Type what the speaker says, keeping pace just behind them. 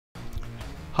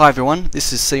Hi everyone,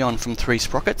 this is Sion from 3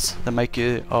 Sprockets, the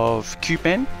maker of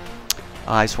Cubemen.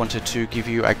 I just wanted to give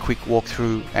you a quick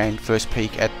walkthrough and first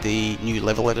peek at the new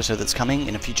level editor that's coming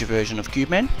in a future version of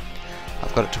Cubemen.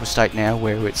 I've got it to a state now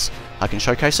where I can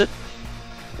showcase it.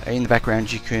 In the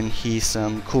background you can hear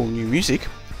some cool new music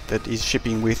that is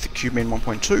shipping with Cubemen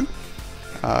 1.2.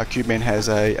 Cubemen has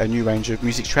a new range of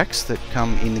music tracks that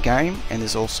come in the game, and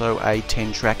there's also a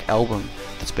 10-track album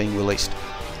that's being released.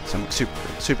 So I'm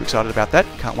super excited about that.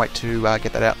 Can't wait to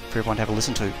get that out for everyone to have a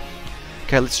listen to.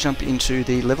 Okay, let's jump into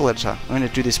the level editor. I'm going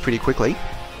to do this pretty quickly.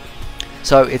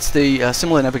 So it's the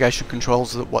similar navigation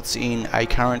controls that what's in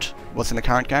the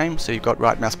current game. So you've got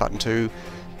right mouse button to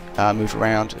move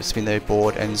around, spin the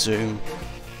board, and zoom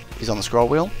is on the scroll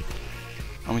wheel.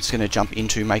 I'm just going to jump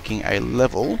into making a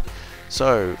level.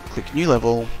 So click new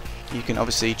level. You can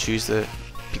obviously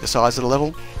pick the size of the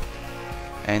level,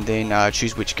 and then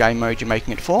choose which game mode you're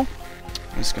making it for.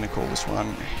 I'm just going to call this one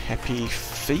Happy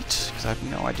Feet, because I have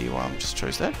no idea why I just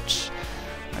chose that.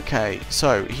 Okay,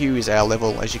 so here is our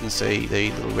level. As you can see,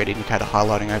 the little red indicator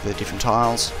highlighting over the different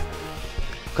tiles.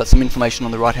 Got some information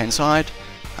on the right hand side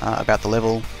about the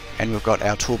level, and we've got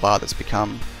our toolbar that's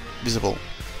become visible.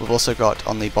 We've also got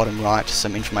on the bottom right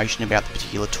some information about the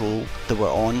particular tool that we're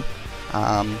on.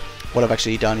 What I've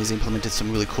actually done is implemented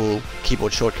some really cool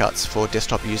keyboard shortcuts for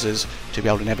desktop users to be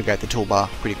able to navigate the toolbar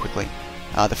pretty quickly.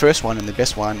 The first one and the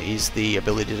best one is the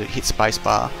ability to hit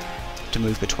spacebar to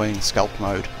move between sculpt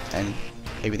mode and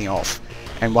everything off.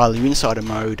 And while you're inside a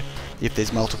mode, if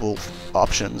there's multiple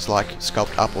options like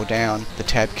sculpt up or down, the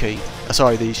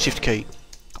shift key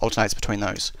alternates between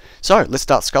those. So let's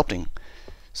start sculpting.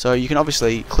 So you can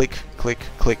obviously click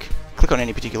on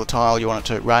any particular tile you want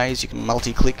it to raise. You can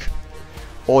multi-click,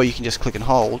 or you can just click and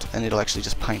hold, and it'll actually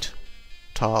just paint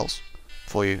tiles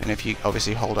for you. And if you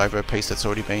obviously hold over a piece that's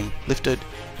already been lifted,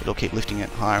 it'll keep lifting it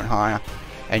higher and higher,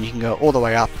 and you can go all the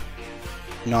way up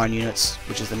 9 units,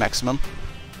 which is the maximum,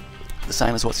 the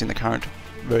same as what's in the current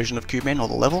version of Cubemen, all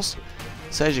the levels.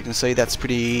 So as you can see, that's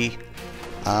pretty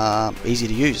easy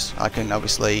to use. I can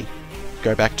obviously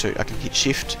I can hit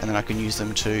shift, and then I can use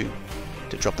them to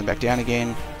drop them back down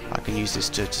again. I can use this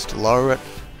just to lower it.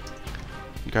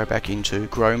 Go back into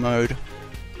grow mode.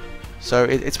 So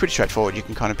it's pretty straightforward. You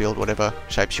can kind of build whatever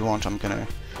shapes you want. I'm going to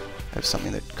have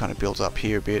something that kind of builds up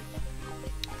here a bit.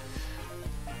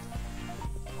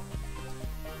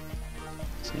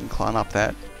 So you can climb up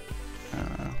that.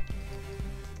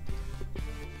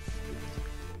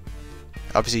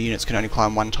 Obviously units can only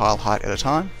climb one tile height at a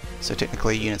time, so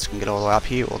technically units can get all the way up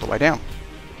here, all the way down.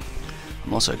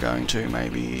 I'm also going to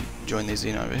maybe join these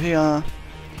in over here.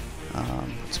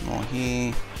 Put some more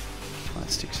here.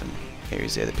 Let's stick some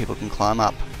areas there that people can climb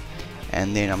up,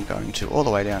 and then I'm going to all the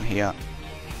way down here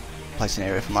place an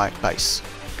area for my base.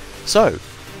 So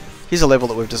here's a level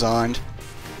that we've designed.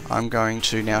 I'm going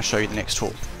to now show you the next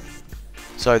tool.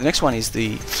 So the next one is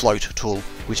the float tool,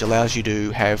 which allows you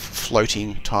to have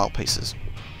floating tile pieces.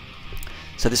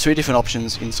 So there's 3 different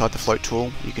options inside the float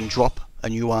tool. You can drop a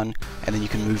new one, and then you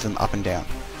can move them up and down.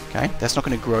 Okay, that's not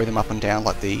going to grow them up and down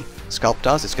like the sculpt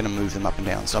does, it's going to move them up and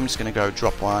down. So I'm just going to go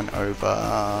drop one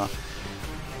over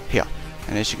here,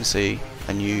 and as you can see,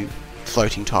 a new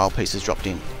floating tile piece is dropped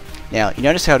in. Now you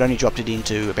notice how it only dropped it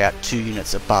into about 2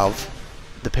 units above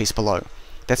the piece below.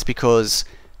 That's because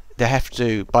they have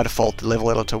to, by default, the level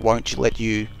editor won't let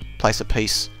you place a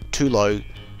piece too low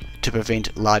to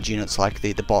prevent large units like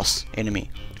the boss enemy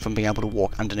from being able to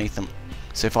walk underneath them.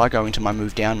 So if I go into my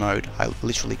move down mode, I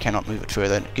literally cannot move it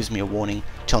further. It gives me a warning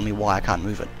telling me why I can't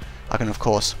move it. I can of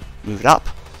course move it up,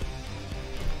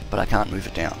 but I can't move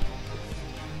it down.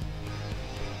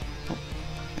 Oh,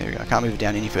 there we go, I can't move it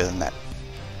down any further than that.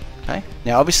 Okay.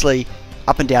 Now obviously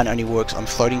up and down only works on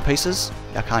floating pieces.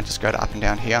 I can't just go to up and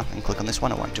down here and click on this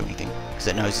one, it won't do anything because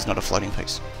it knows it's not a floating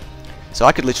piece. So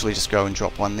I could literally just go and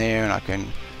drop one there, and I can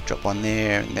drop one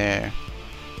there and there.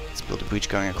 Let's build a bridge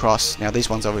going across. Now these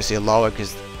ones obviously are lower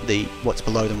because what's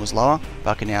below them was lower,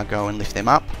 but I can now go and lift them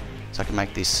up. So I can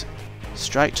make this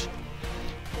straight,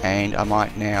 and I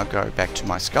might now go back to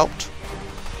my sculpt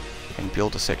and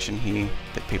build a section here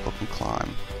that people can climb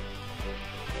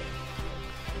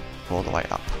all the way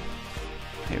up.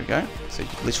 There we go. So you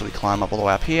could literally climb up all the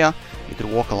way up here. You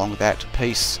could walk along that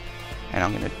piece, and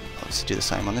I'm going to do the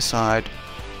same on this side.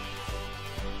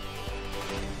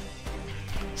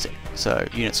 So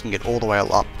units can get all the way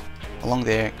up along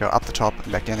there, go up the top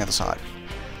and back down the other side.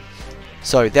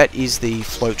 So that is the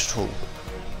float tool.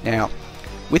 Now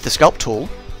with the sculpt tool,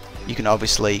 you can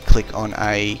obviously click on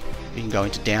you can go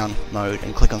into down mode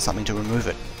and click on something to remove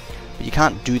it. But you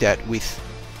can't do that with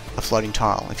a floating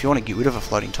tile. If you want to get rid of a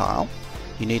floating tile,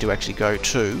 you need to actually go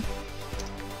to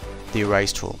the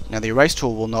erase tool. Now the erase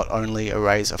tool will not only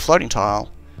erase a floating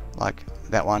tile like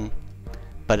that one,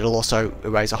 but it'll also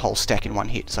erase a whole stack in one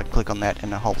hit. So I can click on that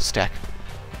and a whole stack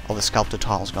of the sculpted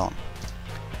tiles gone.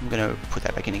 I'm going to put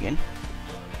that back in again.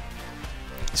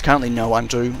 There's currently no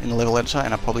undo in the level editor,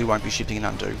 and I probably won't be shifting an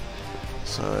undo,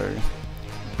 so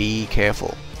be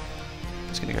careful. I'm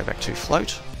just going to go back to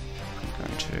float. I'm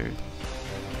going to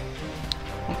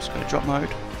go to drop mode,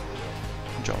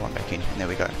 and drop one back in, and there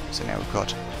we go. So now we've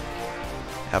got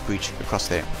our bridge across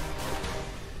there.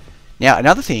 Now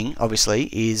another thing, obviously,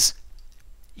 is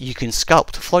you can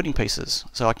sculpt floating pieces.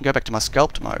 So I can go back to my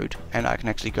sculpt mode, and I can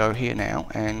actually go here now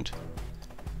and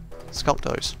sculpt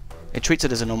those. It treats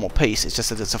it as a normal piece, it's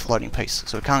just that it's a floating piece.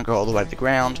 So it can't go all the way to the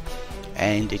ground,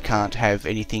 and it can't have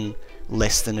anything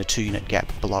less than a 2-unit gap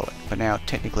below it. But now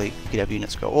technically you could have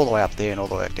units go all the way up there and all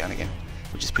the way back down again,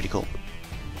 which is pretty cool.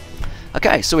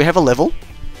 Okay, so we have a level.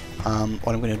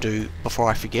 What I'm going to do before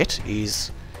I forget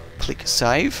is click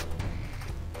save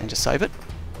and just save it.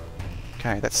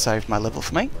 Okay, that's saved my level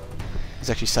for me. It's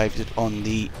actually saved it on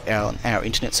our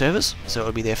internet servers, so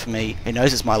it'll be there for me. It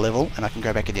knows it's my level, and I can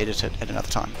go back and edit it at another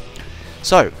time.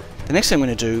 So the next thing I'm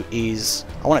going to do is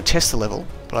I want to test the level,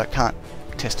 but I can't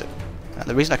test it.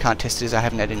 The reason I can't test it is I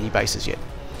haven't added any bases yet.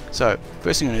 So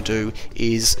first thing I'm going to do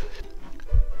is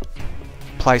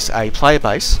place a player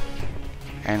base,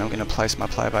 and I'm going to place my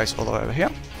player base all the way over here.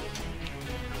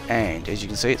 And as you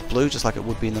can see, it's blue just like it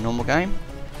would be in the normal game.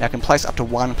 Now I can place up to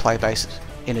one player base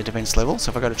in a defense level, so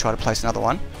if I go to try to place another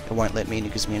one, it won't let me and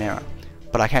it gives me an error.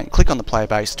 But I can click on the player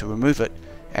base to remove it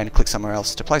and click somewhere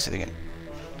else to place it again.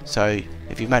 So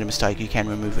if you've made a mistake, you can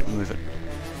remove it and move it.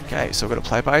 Okay, so I've got a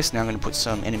player base. Now I'm going to put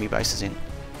some enemy bases in.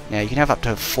 Now you can have up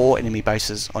to 4 enemy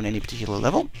bases on any particular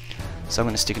level. So I'm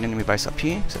going to stick an enemy base up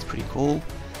here, so that's pretty cool.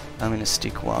 I'm going to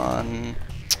stick one...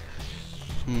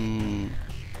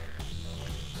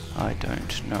 I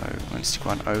don't know. I'm going to stick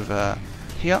one over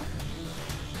here.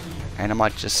 And I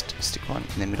might just stick one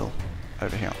in the middle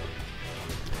over here.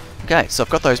 Okay, so I've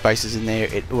got those bases in there.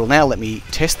 It will now let me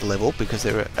test the level because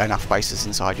there are enough bases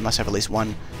inside. You must have at least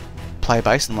one player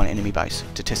base and one enemy base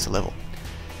to test the level.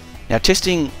 Now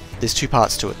testing, there's 2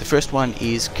 parts to it. The first one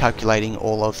is calculating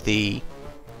all of the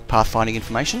pathfinding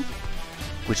information,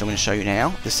 which I'm going to show you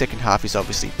now. The second half is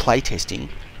obviously play testing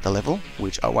the level,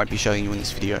 which I won't be showing you in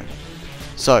this video.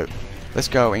 So let's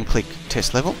go and click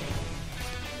test level.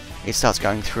 It starts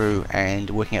going through and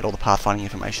working out all the pathfinding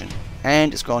information,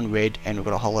 and it's gone red and we've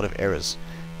got a whole lot of errors.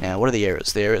 Now what are the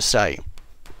errors? The errors say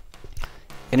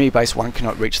enemy base 1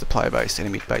 cannot reach the player base,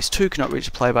 enemy base 2 cannot reach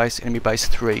the player base, enemy base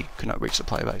 3 cannot reach the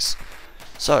player base.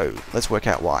 So let's work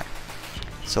out why.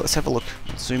 So let's have a look,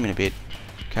 let's zoom in a bit.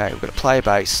 Okay, we've got a player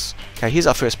base. Okay, here's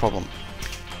our first problem.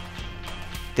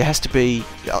 There has to be,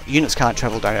 units can't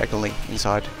travel diagonally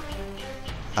inside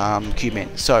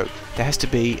Cubemen, so there has to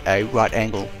be a right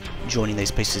angle joining these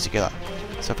pieces together.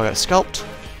 So if I go to sculpt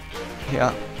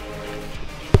here,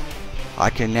 I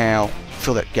can now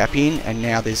fill that gap in, and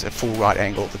now there's a full right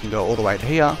angle that can go all the way to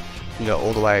here, can go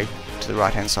all the way to the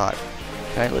right hand side.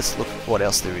 Okay, let's look at what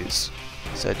else there is.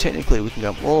 So technically we can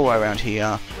go all the way around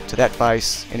here to that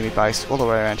base, enemy base, all the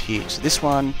way around here to this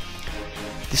one.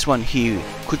 This one here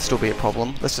could still be a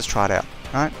problem. Let's just try it out.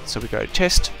 Alright, so we go to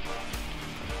test,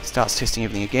 starts testing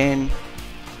everything again,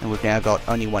 and we've now got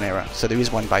only one error. So there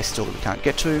is one base still that we can't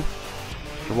get to.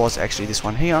 It was actually this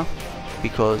one here,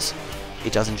 because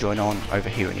it doesn't join on over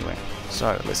here anywhere.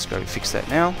 So let's go fix that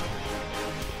now.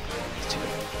 Stick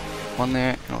one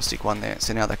there, and I'll stick one there.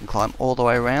 So now they can climb all the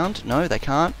way around. No, they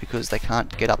can't, because they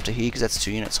can't get up to here because that's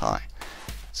 2 units high.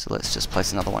 So let's just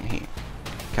place another one here.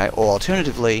 Okay, or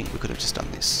alternatively, we could have just done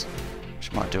this,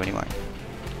 which I might do anyway.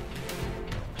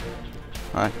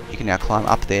 Alright, you can now climb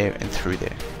up there and through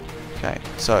there. Okay,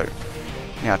 so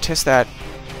now test that,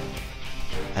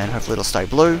 and hopefully it'll stay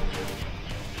blue.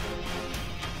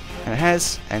 And it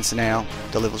has, and so now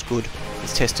the level's good,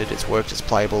 it's tested, it's worked, it's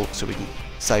playable, so we can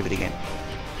save it again.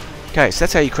 Okay, so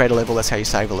that's how you create a level, that's how you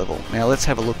save a level. Now let's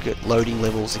have a look at loading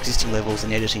levels, existing levels,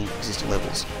 and editing existing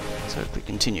levels. So click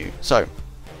continue. So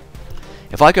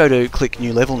if I go to click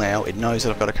new level now, it knows that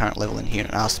I've got a current level in here,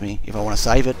 and it asks me if I want to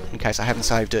save it. In case I haven't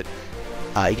saved it,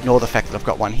 ignore the fact that I've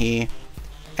got one here,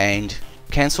 and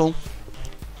cancel.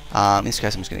 In this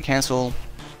case I'm just going to cancel.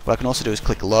 What I can also do is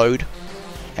click load,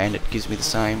 and it gives me the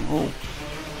same. Oh,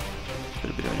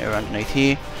 got a bit of an error underneath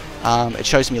here. It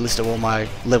shows me a list of all my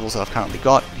levels that I've currently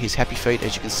got. Here's Happy Feet,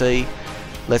 as you can see.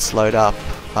 Let's load up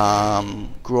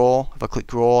Graw. If I click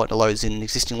Graw, it loads in an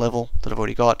existing level that I've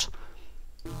already got.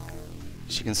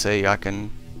 As you can see, I can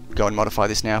go and modify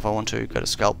this now if I want to. Go to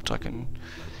Sculpt, I can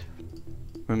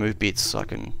remove bits, I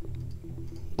can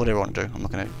whatever I want to do. I'm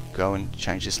not going to go and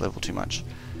change this level too much.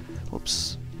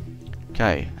 Whoops.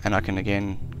 Okay, and I can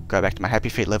again go back to my Happy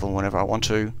Feet level whenever I want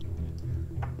to.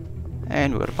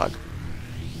 And we've got a bug.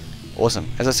 Awesome.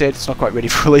 As I said, it's not quite ready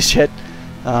for release yet.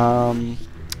 Might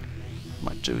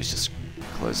do is just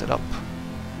close it up.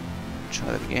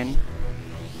 Try that again.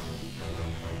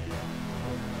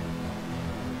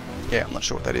 Yeah, I'm not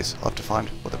sure what that is. I'll have to find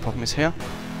what the problem is here.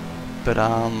 But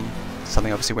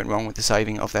something obviously went wrong with the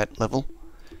saving of that level.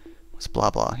 It's blah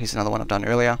blah. Here's another one I've done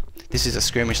earlier. This is a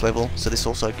skirmish level, so this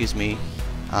also gives me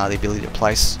the ability to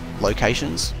place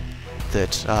locations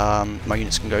that my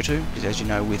units can go to, because as you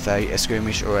know, with a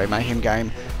skirmish or a mayhem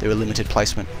game, there are limited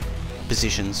placement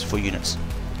positions for units.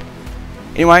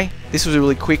 Anyway, this was a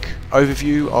really quick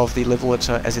overview of the level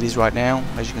as it is right now.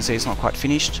 As you can see, it's not quite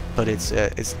finished, but it's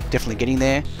definitely getting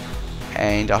there,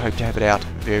 and I hope to have it out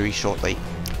very shortly.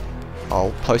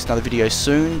 I'll post another video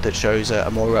soon that shows a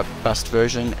more robust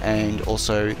version and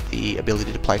also the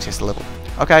ability to playtest the level.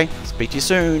 Okay, speak to you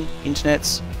soon,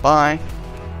 internets. Bye.